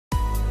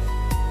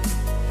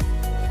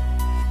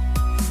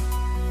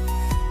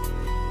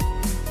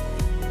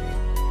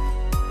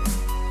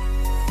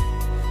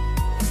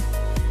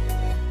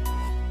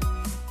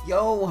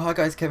Yo, hi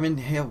guys, Kevin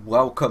here.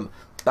 Welcome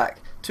back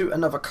to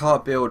another car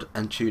build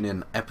and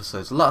tune-in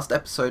episodes. Last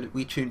episode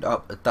we tuned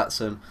up a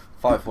Datsun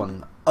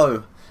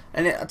 510,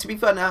 and to be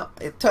fair now,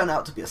 it turned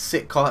out to be a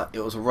sick car.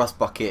 It was a rust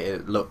bucket.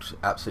 It looked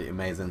absolutely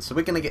amazing. So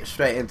we're gonna get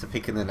straight into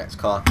picking the next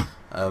car.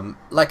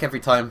 Like every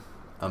time,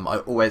 I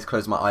always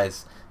close my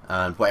eyes,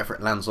 and whatever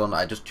it lands on,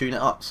 I just tune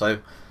it up. So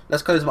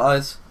let's close my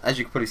eyes. As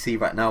you can probably see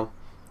right now,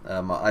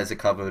 my eyes are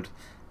covered.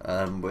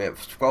 We're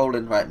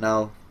scrolling right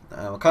now.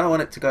 I kind of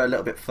want it to go a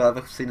little bit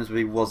further, seeing as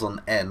we was on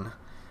N.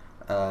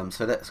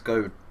 So let's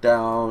go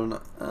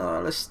down.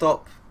 Let's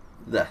stop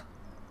there.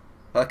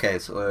 Okay,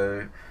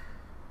 so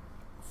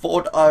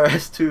Ford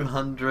RS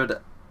 200.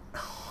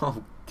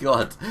 Oh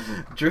god,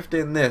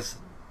 drifting this.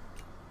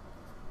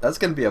 That's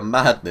going to be a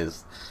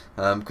madness,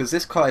 because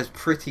this car is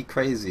pretty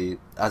crazy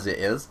as it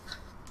is.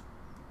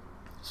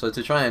 So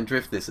to try and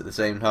drift this at the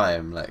same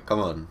time, like,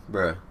 come on,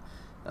 bro.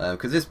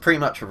 Because it's pretty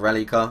much a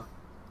rally car.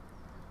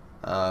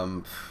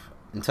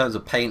 In terms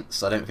of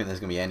paints, I don't think there's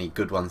going to be any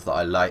good ones that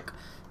I like.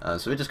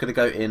 So we're just going to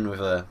go in with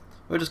a...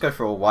 We'll just go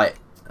for a white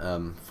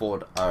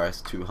Ford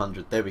RS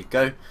 200. There we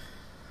go.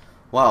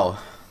 Wow.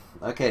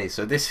 Okay,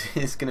 so this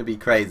is going to be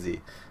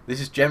crazy. This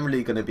is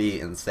generally going to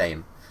be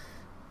insane.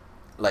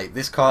 Like,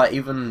 this car,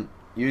 even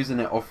using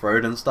it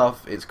off-road and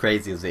stuff, it's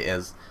crazy as it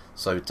is.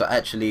 So to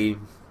actually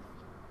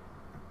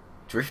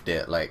drift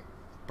it, like,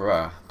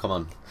 bruh, come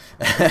on.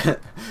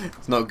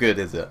 It's not good,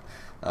 is it?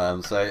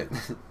 So...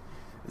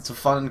 It's a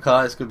fun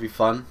car, it's going to be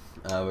fun,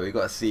 but we've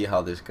got to see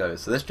how this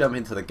goes. So let's jump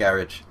into the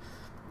garage,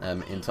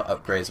 into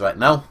upgrades right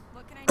now.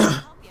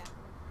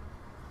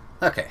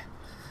 Okay,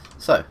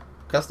 so,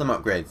 custom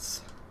upgrades.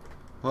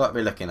 What are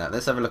we looking at?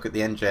 Let's have a look at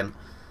the engine.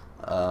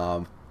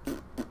 4.5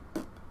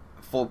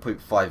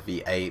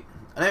 V8. I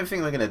don't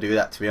think we're going to do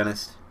that, to be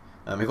honest.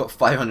 We've got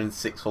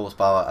 506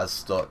 horsepower as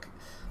stock.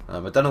 I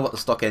don't know what the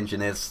stock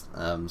engine is,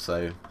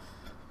 so...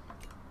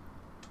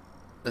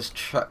 Let's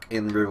chuck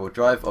in rear-wheel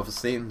drive.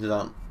 Obviously, we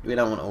don't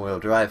want all-wheel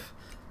drive.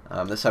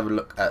 Let's have a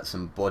look at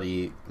some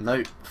body.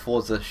 Note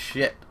Forza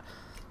shit.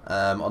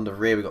 On the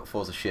rear, we got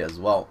Forza shit as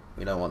well.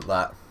 We don't want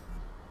that.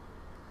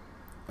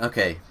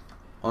 Okay,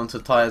 onto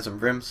tires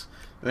and rims.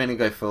 We're gonna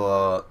go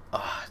for.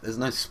 There's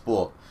no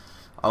sport.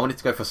 I wanted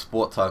to go for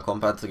sport tire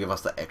compound to give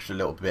us that extra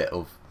little bit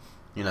of,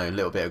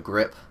 little bit of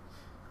grip.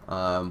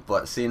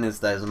 But seeing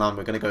as there's none,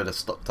 we're gonna go to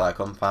stock tire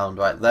compound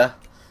right there.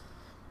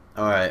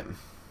 All right.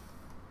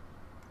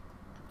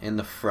 In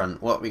the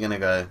front, what are we gonna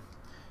go?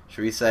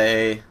 Should we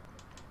say,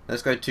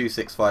 let's go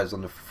 265s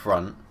on the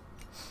front.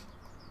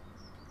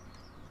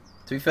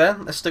 To be fair,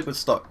 let's stick with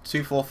stock.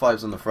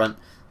 245s on the front.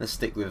 Let's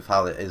stick with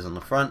how it is on the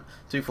front.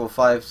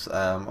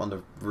 245s on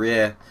the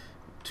rear.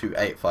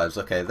 285s.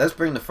 Okay, let's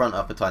bring the front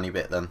up a tiny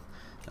bit then.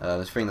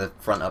 Let's bring the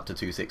front up to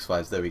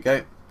 265s. There we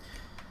go.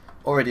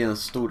 Already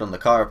installed on the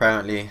car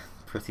apparently.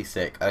 Pretty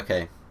sick.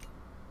 Okay.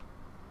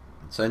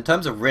 So in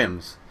terms of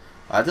rims,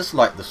 I just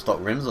like the stock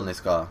rims on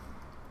this car.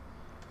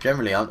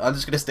 Generally, I'm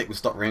just going to stick with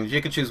stock rims.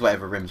 You can choose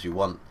whatever rims you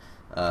want.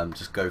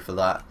 Just go for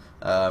that.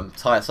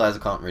 Tyre size, I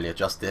can't really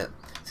adjust it.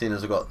 Seeing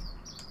as I've got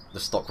the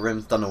stock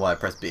rims. Don't know why I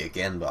pressed B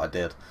again, but I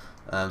did.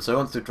 So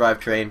onto the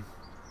drivetrain.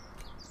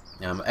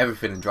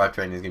 Everything in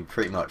drivetrain is going to be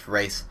pretty much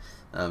race.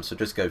 So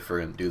just go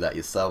through and do that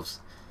yourselves.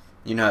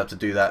 You know how to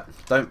do that.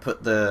 Don't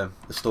put the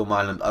Storm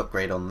Island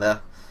upgrade on there.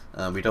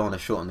 We don't want to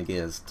shorten the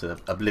gears to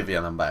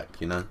Oblivion and back,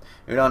 We don't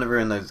want to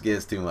ruin those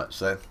gears too much.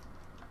 So,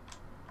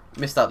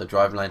 missed out the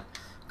driveline.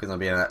 Because I'm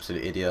being an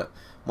absolute idiot.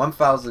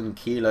 1,000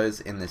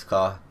 kilos in this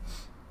car.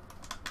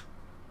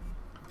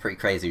 Pretty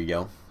crazy,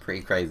 yo.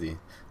 Pretty crazy.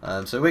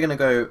 So we're going to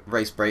go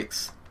race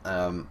brakes.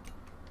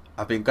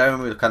 I've been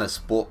going with kind of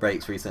sport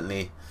brakes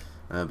recently.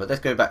 But let's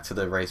go back to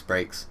the race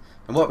brakes.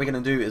 And what we're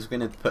going to do is we're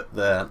going to put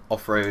the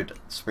off-road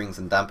springs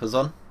and dampers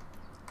on.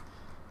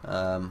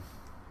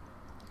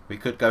 We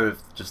could go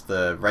with just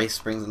the race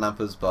springs and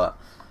dampers. But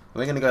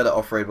we're going to go the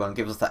off-road one.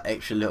 Give us that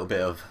extra little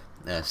bit of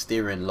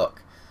steering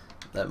lock.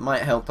 That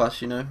might help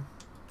us,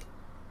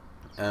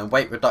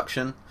 weight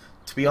reduction.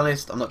 To be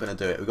honest, I'm not going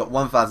to do it. We've got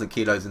 1,000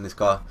 kilos in this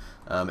car.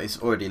 It's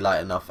already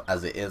light enough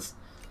as it is.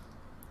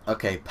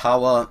 Okay,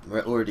 power.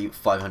 We're already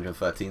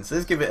 513. So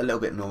let's give it a little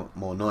bit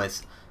more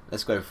noise.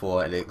 Let's go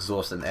for an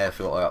exhaust and air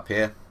filter up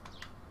here.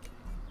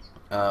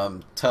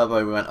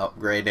 Turbo, we won't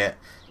upgrade it.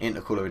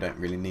 Intercooler, we don't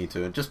really need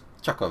to. And just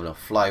chuck over the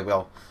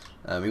flywheel.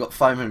 We've got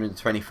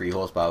 523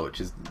 horsepower, which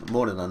is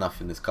more than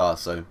enough in this car.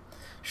 So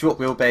short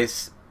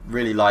wheelbase,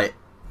 really light.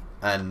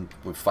 And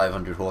with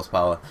 500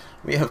 horsepower,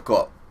 we have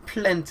got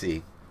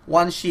plenty.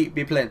 One sheep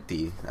be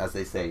plenty, as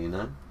they say,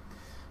 So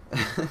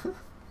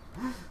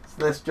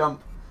let's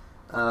jump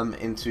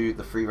into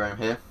the free roam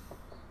here.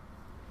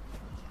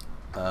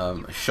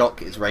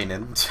 Shock, it's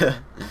raining. So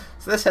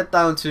let's head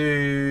down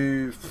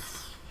to...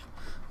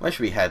 Where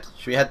should we head?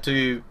 Should we head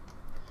to...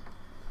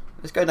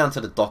 Let's go down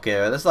to the dock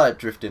area. Let's start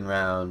drifting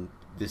around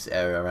this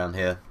area around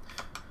here.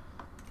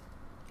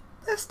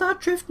 Let's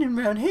start drifting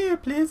around here,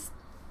 please.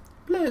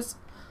 Please.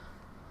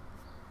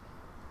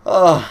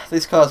 Oh,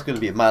 this car's going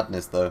to be a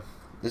madness though.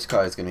 This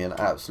car is going to be an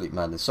absolute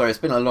madness. Sorry, it's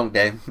been a long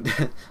day.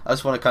 I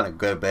just want to kind of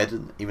go to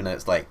bed, even though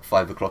it's like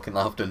 5 o'clock in the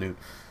afternoon.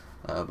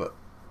 But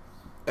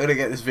I'm going to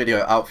get this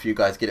video out for you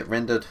guys, get it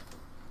rendered,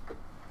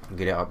 and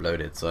get it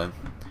uploaded. So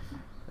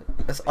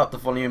let's up the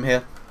volume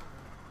here.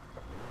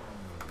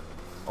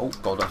 Oh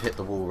god, I've hit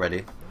the wall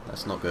already.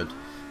 That's not good.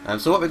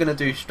 So what we're going to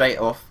do straight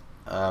off,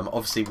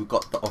 obviously we've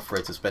got the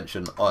off-road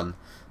suspension on,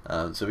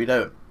 so we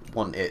don't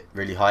want it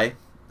really high,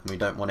 and we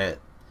don't want it...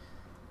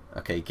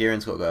 Okay,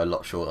 gearing's got to go a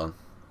lot shorter.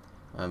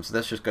 So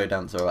let's just go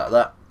down to about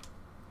that.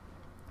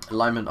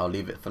 Alignment, I'll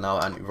leave it for now.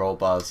 Anti-roll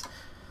bars,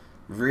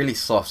 really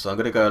soft, so I'm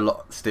going to go a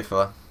lot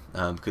stiffer,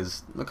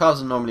 because the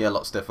cars are normally a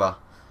lot stiffer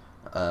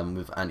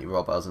with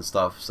anti-roll bars and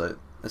stuff, so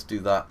let's do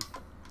that.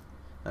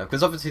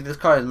 Because obviously this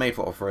car is made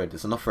for off-road,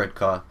 it's an off-road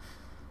car,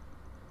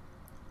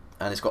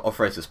 and it's got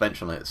off-road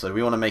suspension on it, so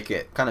we want to make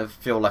it kind of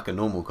feel like a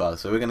normal car,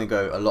 so we're going to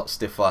go a lot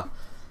stiffer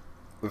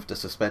with the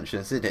suspension.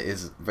 It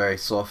is very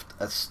soft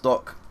as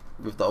stock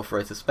with the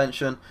off-road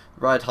suspension.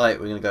 Ride height,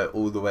 we're going to go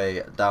all the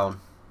way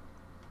down.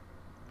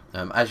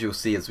 As you'll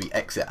see as we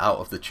exit out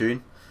of the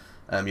tune,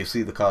 you'll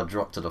see the car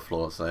drop to the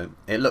floor, so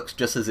it looks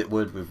just as it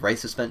would with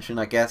race suspension,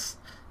 I guess,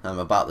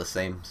 about the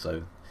same,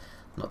 so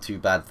not too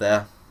bad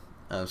there.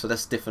 So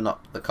let's stiffen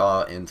up the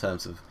car in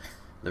terms of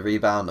the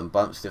rebound and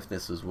bump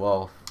stiffness as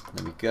well.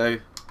 There we go.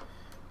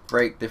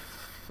 Brake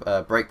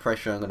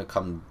pressure, I'm going to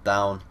come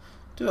down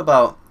to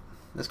about,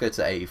 let's go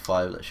to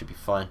 85, that should be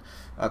fine.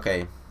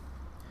 Okay,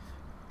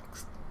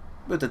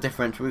 with the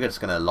differential, we're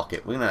just going to lock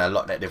it. We're going to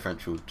lock that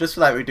differential, just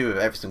like we do with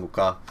every single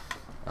car,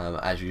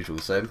 as usual.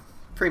 So,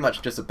 pretty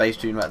much just a base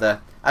tune right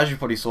there. As you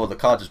probably saw, the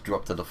car just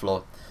dropped to the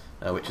floor,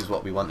 which is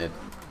what we wanted.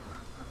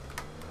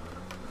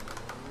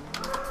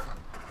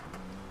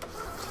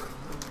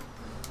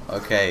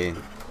 Okay.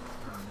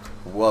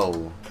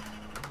 Whoa.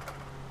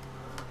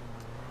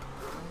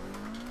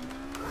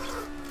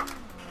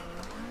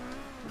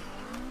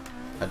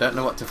 I don't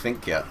know what to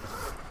think yet.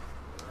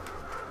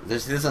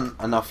 This isn't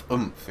enough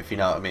oomph, if you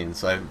know what I mean,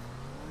 so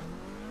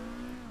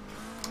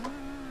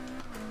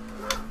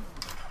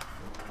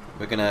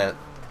we're gonna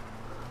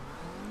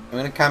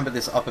camber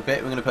this up a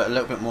bit. We're gonna put a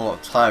little bit more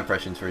tire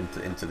pressure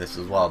into this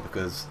as well,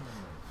 because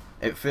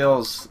it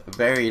feels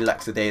very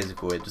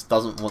lackadaisical. It just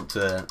doesn't want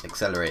to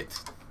accelerate,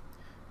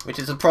 which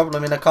is a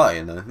problem in a car,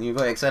 you know. You've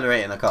got to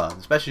accelerate in a car,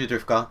 especially a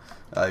drift car.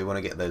 You want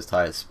to get those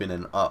tires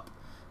spinning up.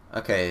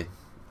 Okay,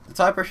 the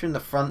tire pressure in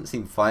the front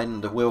seemed fine.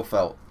 The wheel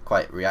felt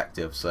quite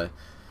reactive, so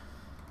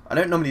I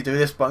don't normally do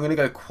this, but I'm going to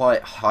go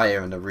quite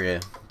higher in the rear,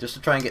 just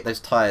to try and get those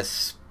tyres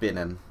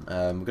spinning.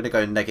 We're going to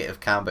go negative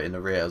camber in the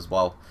rear as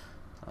well.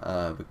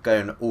 We're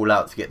going all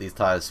out to get these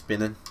tyres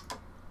spinning.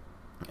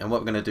 And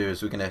what we're going to do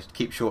is we're going to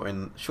keep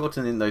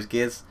shortening those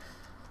gears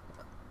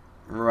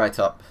right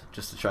up,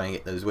 just to try and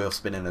get those wheels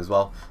spinning as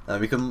well.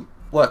 We can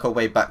work our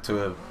way back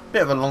to a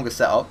bit of a longer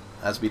setup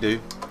as we go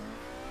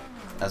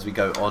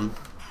on.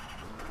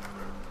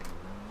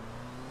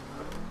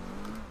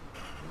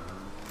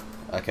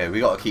 Okay,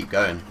 we got to keep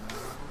going.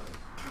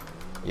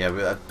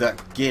 Yeah,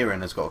 that gearing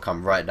has got to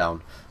come right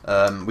down.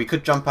 We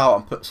could jump out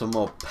and put some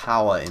more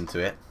power into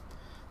it.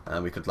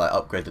 We could like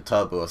upgrade the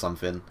turbo or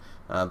something.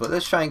 But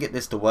let's try and get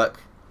this to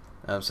work.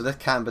 So let's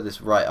camber this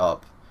right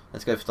up.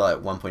 Let's go for like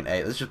 1.8.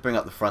 Let's just bring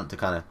up the front to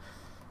kind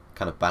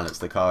of balance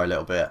the car a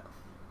little bit.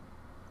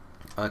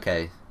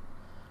 Okay.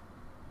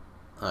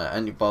 Alright,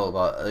 and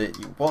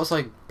what was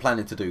I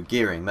planning to do?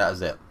 Gearing, that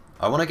is it.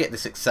 I want to get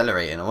this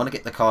accelerating. I want to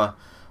get the car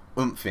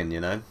oomph-ing, you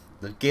know.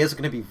 The gears are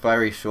going to be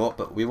very short,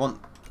 but we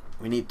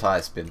need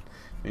tire spin.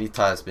 We need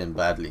tire spin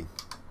badly.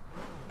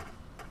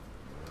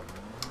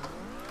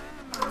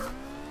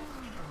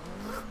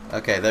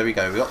 Okay, there we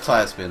go. We got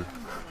tire spin.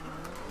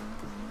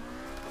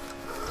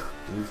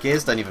 The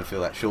gears don't even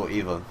feel that short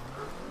either,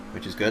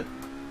 which is good.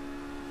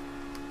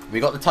 We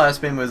got the tire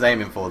spin we was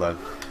aiming for though,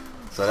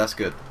 so that's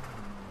good.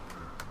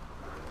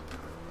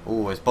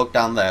 Oh, it's bogged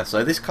down there.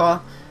 So this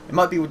car, it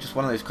might be just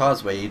one of those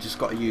cars where you just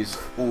got to use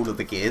all of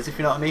the gears, if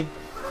you know what I mean.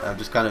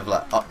 Just kind of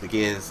like up the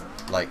gears,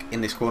 like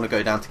in this corner,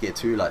 go down to gear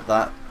 2 like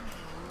that,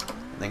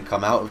 and then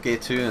come out of gear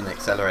 2 and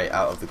accelerate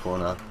out of the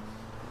corner.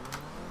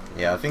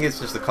 Yeah, I think it's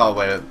just a car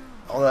where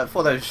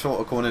for those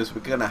shorter corners we're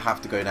gonna have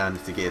to go down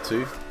into gear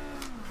 2.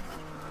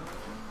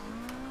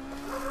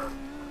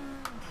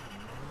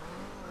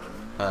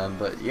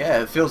 But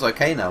yeah, it feels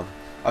okay now.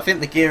 I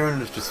think the gearing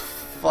was just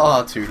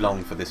far too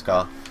long for this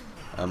car.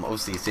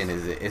 Obviously, seeing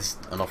as it is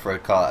an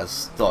off-road car as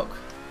stock,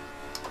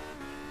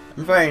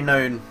 a very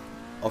known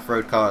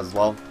off-road car as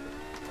well,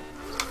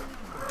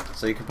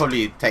 so you can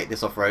probably take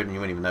this off-road and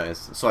you wouldn't even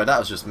notice. Sorry, that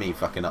was just me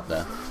fucking up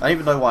there. I don't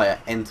even know why I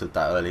entered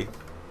that early.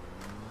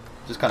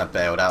 Just kind of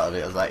bailed out of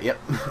it. I was like, yep,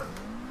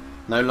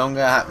 no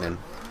longer happening.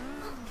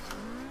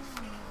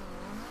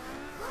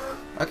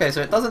 Okay,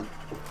 so it doesn't,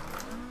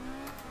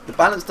 the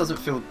balance doesn't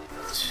feel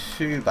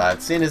too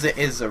bad, seeing as it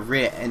is a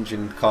rear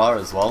engine car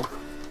as well.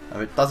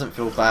 It doesn't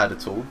feel bad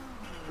at all.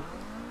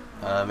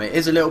 It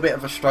is a little bit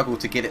of a struggle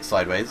to get it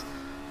sideways,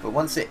 but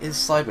once it is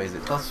sideways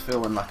it does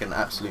feel like an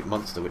absolute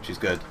monster, which is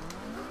good.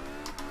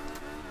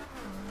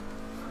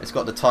 It's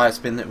got the tyre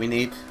spin that we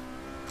need.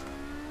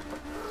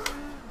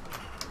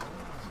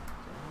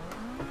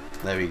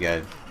 There we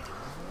go.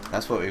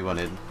 That's what we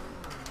wanted.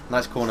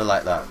 Nice corner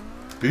like that.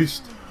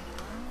 Boost.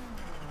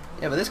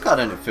 Yeah, but this car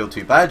don't feel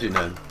too bad, you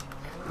know.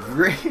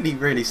 Really,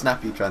 really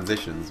snappy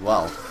transitions.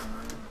 Wow.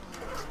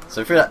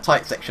 So through that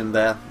tight section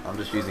there, I'm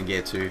just using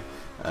gear 2.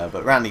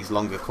 But around these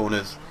longer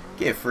corners,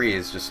 gear 3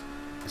 is just...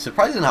 It's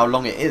surprising how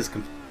long it is,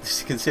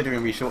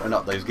 considering we shorten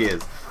up those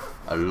gears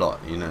a lot,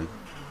 you know.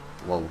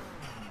 Whoa.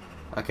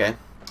 Okay.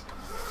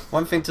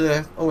 One thing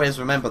to always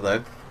remember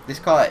though, this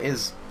car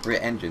is rear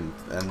engined,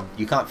 and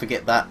you can't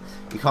forget that.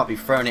 You can't be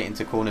throwing it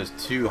into corners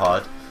too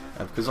hard,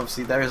 because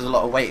obviously there is a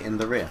lot of weight in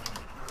the rear.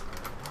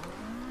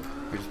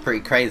 Which is pretty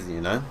crazy,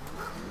 you know.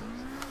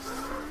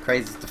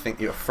 Crazy to think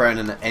you're throwing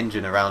an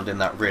engine around in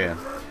that rear,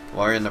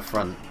 while you're in the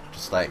front,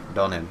 just like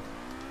donning.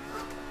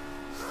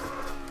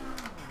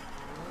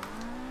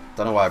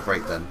 Don't know why I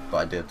braked then, but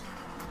I did.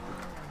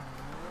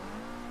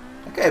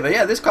 Okay, but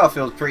yeah, this car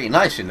feels pretty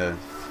nice, you know.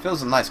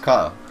 Feels a nice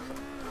car.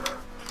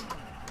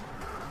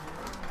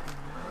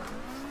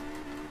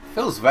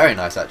 Feels very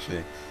nice,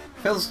 actually.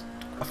 Feels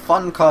a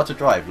fun car to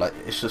drive. Like,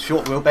 it's a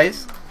short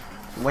wheelbase.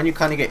 When you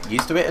kind of get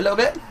used to it a little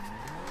bit,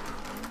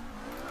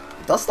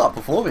 it does start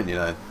performing, you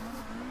know.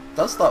 It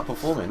does start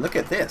performing. Look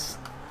at this.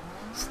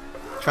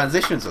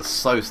 Transitions are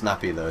so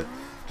snappy, though.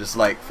 Just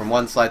like from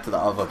one side to the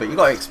other. But you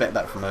got to expect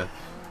that from a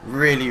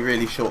really,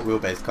 really short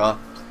wheelbase car.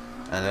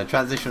 And the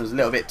transition was a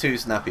little bit too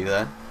snappy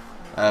there.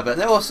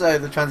 But also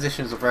the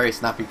transitions are very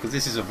snappy because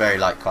this is a very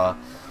light car.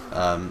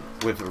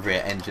 With a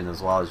rear engine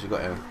as well. As you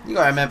got to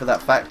remember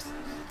that fact.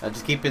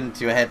 Just keep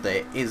into your head that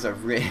it is a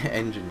rear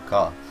engine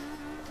car.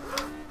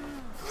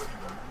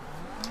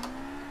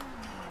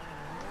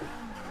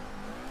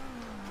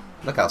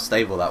 Look how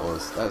stable that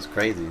was. That was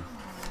crazy.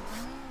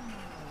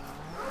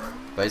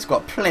 But it's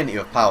got plenty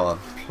of power.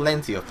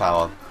 Plenty of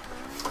power.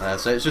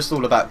 So it's just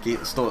all about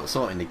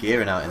sorting the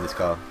gearing out in this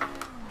car.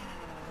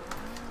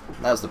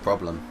 That's the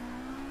problem.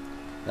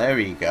 There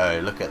we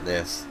go. Look at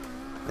this.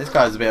 This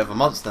guy's a bit of a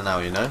monster now,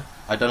 you know.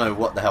 I don't know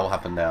what the hell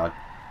happened there.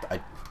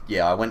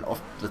 Yeah, I went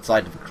off the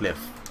side of a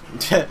cliff.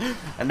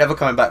 I'm never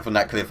coming back from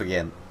that cliff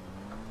again.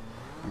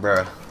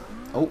 Bruh.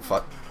 Oh,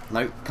 fuck.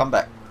 No, come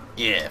back.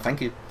 Yeah,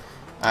 thank you.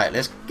 Alright,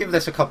 let's give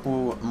this a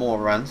couple more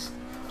runs.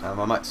 I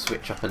might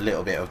switch up a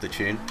little bit of the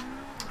tune.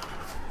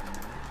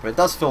 But it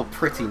does feel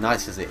pretty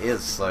nice as it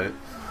is, so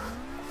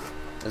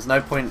there's no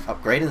point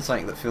upgrading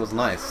something that feels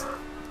nice.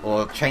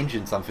 Or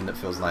changing something that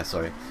feels nice,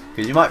 sorry.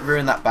 Because you might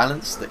ruin that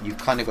balance that you've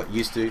kind of got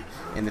used to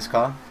in this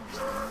car.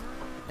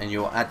 And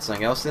you'll add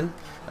something else in.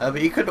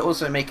 But you could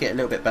also make it a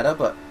little bit better,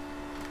 but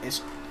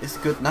it's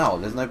good now.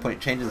 There's no point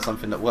changing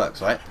something that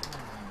works, right?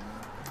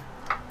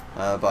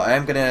 But I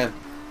am gonna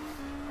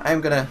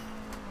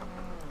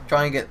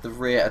try and get the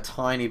rear a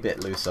tiny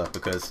bit looser,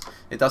 because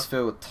it does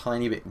feel a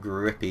tiny bit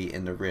grippy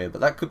in the rear. But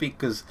that could be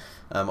because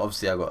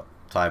obviously I've got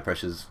tyre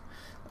pressures.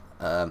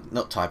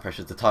 Not tyre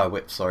pressures, the tyre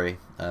whip, sorry.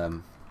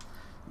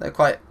 They're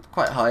quite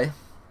high,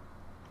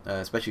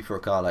 especially for a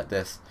car like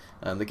this.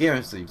 The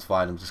gearing seems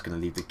fine. I'm just going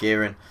to leave the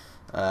gearing.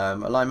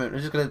 Alignment, we're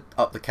just going to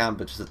up the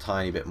camber just a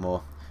tiny bit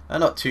more.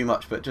 Not too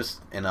much, but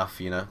just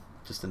enough, you know,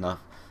 just enough.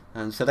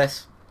 And so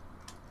let's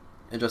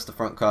adjust the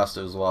front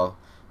caster as well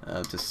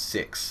to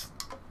 6,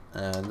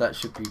 and that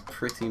should be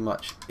pretty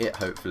much it,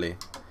 hopefully.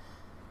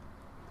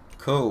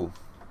 Cool,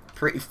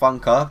 pretty fun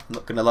car,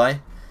 not gonna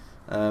lie.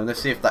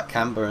 Let's see if that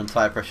camber and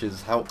tyre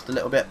pressures helped a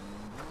little bit.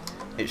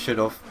 It should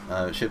have.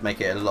 It should make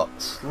it a lot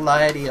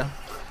slidier,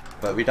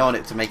 but we don't want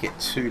it to make it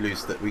too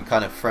loose that we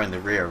kind of throw the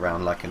rear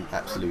around like an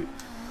absolute...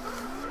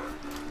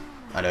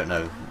 I don't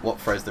know what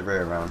throws the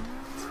rear around.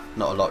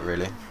 Not a lot,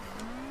 really.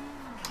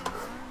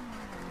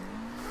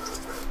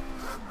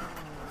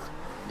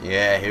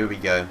 Yeah, here we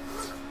go.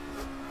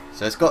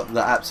 So it's got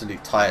the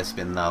absolute tyre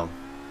spin now.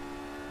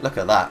 Look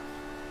at that.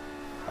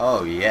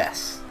 Oh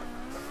yes.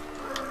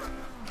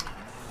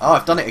 Oh,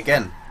 I've done it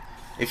again.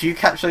 If you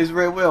catch those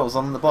rear wheels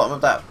on the bottom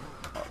of that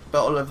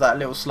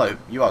little slope,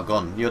 you are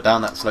gone. You're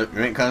down that slope.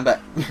 You ain't coming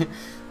back.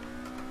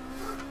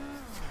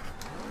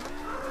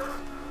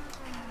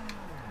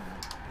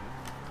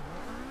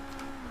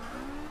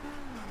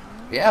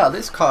 Yeah,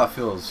 this car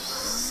feels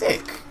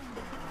sick.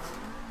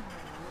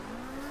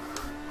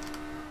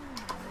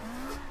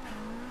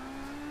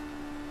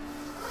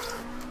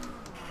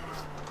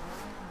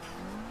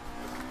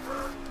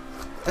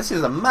 This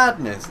is a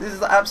madness. This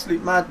is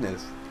absolute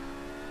madness.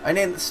 I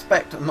didn't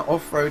expect an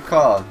off-road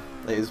car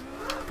that is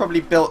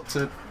probably built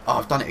to... Oh,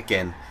 I've done it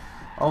again.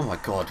 Oh my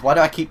god, why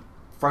do I keep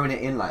throwing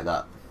it in like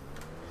that?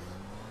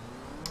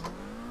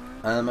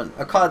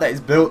 A car that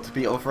is built to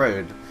be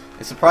off-road.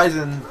 It's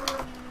surprising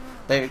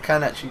that it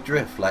can actually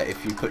drift, like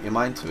if you put your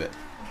mind to it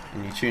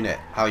and you tune it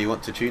how you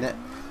want to tune it.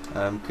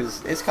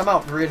 Because it's come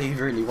out really,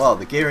 really well.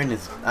 The gearing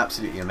is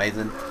absolutely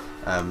amazing.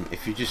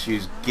 If you just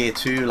use gear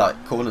 2,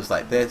 like corners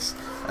like this,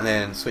 and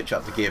then switch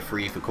up to gear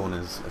 3 for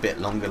corners a bit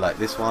longer like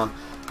this one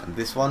and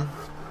this one.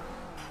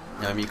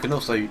 You can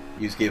also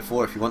use gear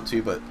 4 if you want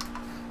to, but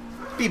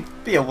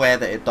be aware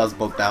that it does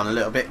bog down a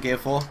little bit, gear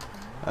 4.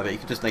 But you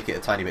can just make it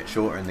a tiny bit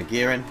shorter in the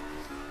gearing.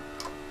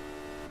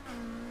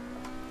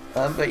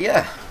 But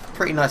yeah,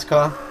 pretty nice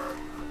car.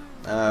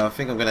 I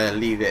think I'm going to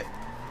leave it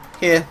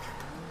here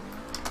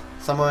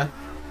somewhere.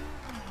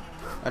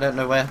 I don't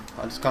know where.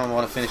 I just kind of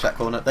want to finish that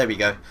corner. There we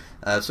go.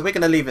 So we're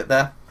going to leave it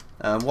there.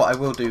 What I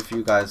will do for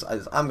you guys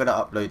is I'm going to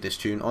upload this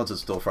tune onto the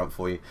storefront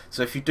for you.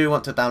 So if you do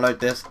want to download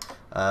this,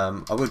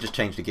 I will just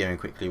change the gearing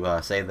quickly while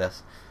I say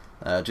this.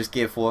 Just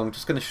gear 4, I'm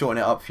just going to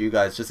shorten it up for you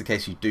guys just in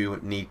case you do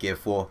need gear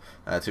 4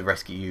 to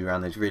rescue you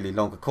around those really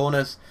longer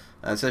corners.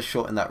 So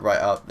shorten that right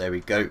up, there we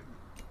go.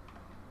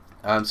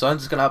 So I'm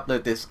just going to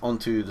upload this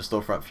onto the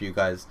storefront for you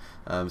guys.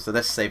 So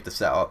let's save the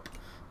setup.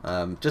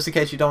 Just in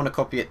case you don't want to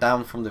copy it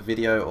down from the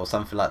video or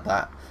something like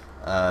that,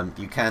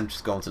 you can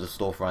just go onto the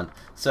storefront,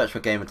 search for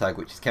gamertag,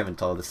 which is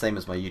kevintoll, the same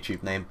as my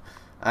YouTube name,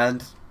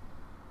 and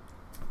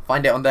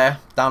find it on there,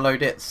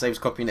 download it. Saves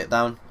copying it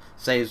down,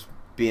 saves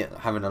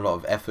having a lot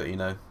of effort, you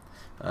know,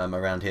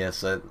 around here.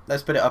 So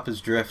let's put it up as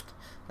drift,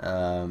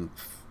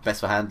 best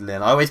for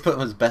handling. I always put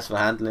them as best for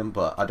handling,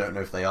 but I don't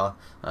know if they are,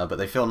 but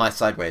they feel nice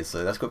sideways,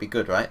 so that's got to be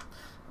good, right?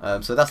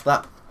 So that's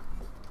that.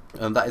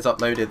 That is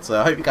uploaded, so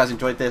I hope you guys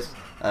enjoyed this.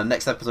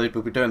 Next episode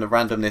we'll be doing the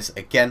randomness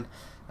again,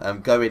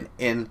 going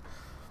in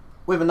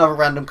with another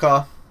random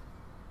car.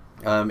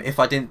 If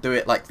I didn't do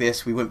it like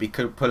this, we wouldn't be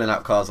pulling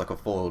out cars like a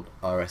Ford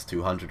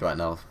RS200 right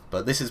now,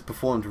 but this has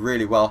performed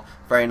really well.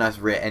 Very nice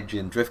rear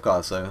engine drift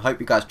car, so I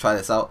hope you guys try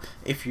this out.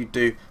 If you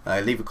do,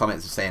 leave a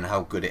comment saying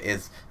how good it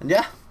is, and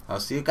yeah, I'll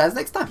see you guys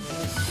next time.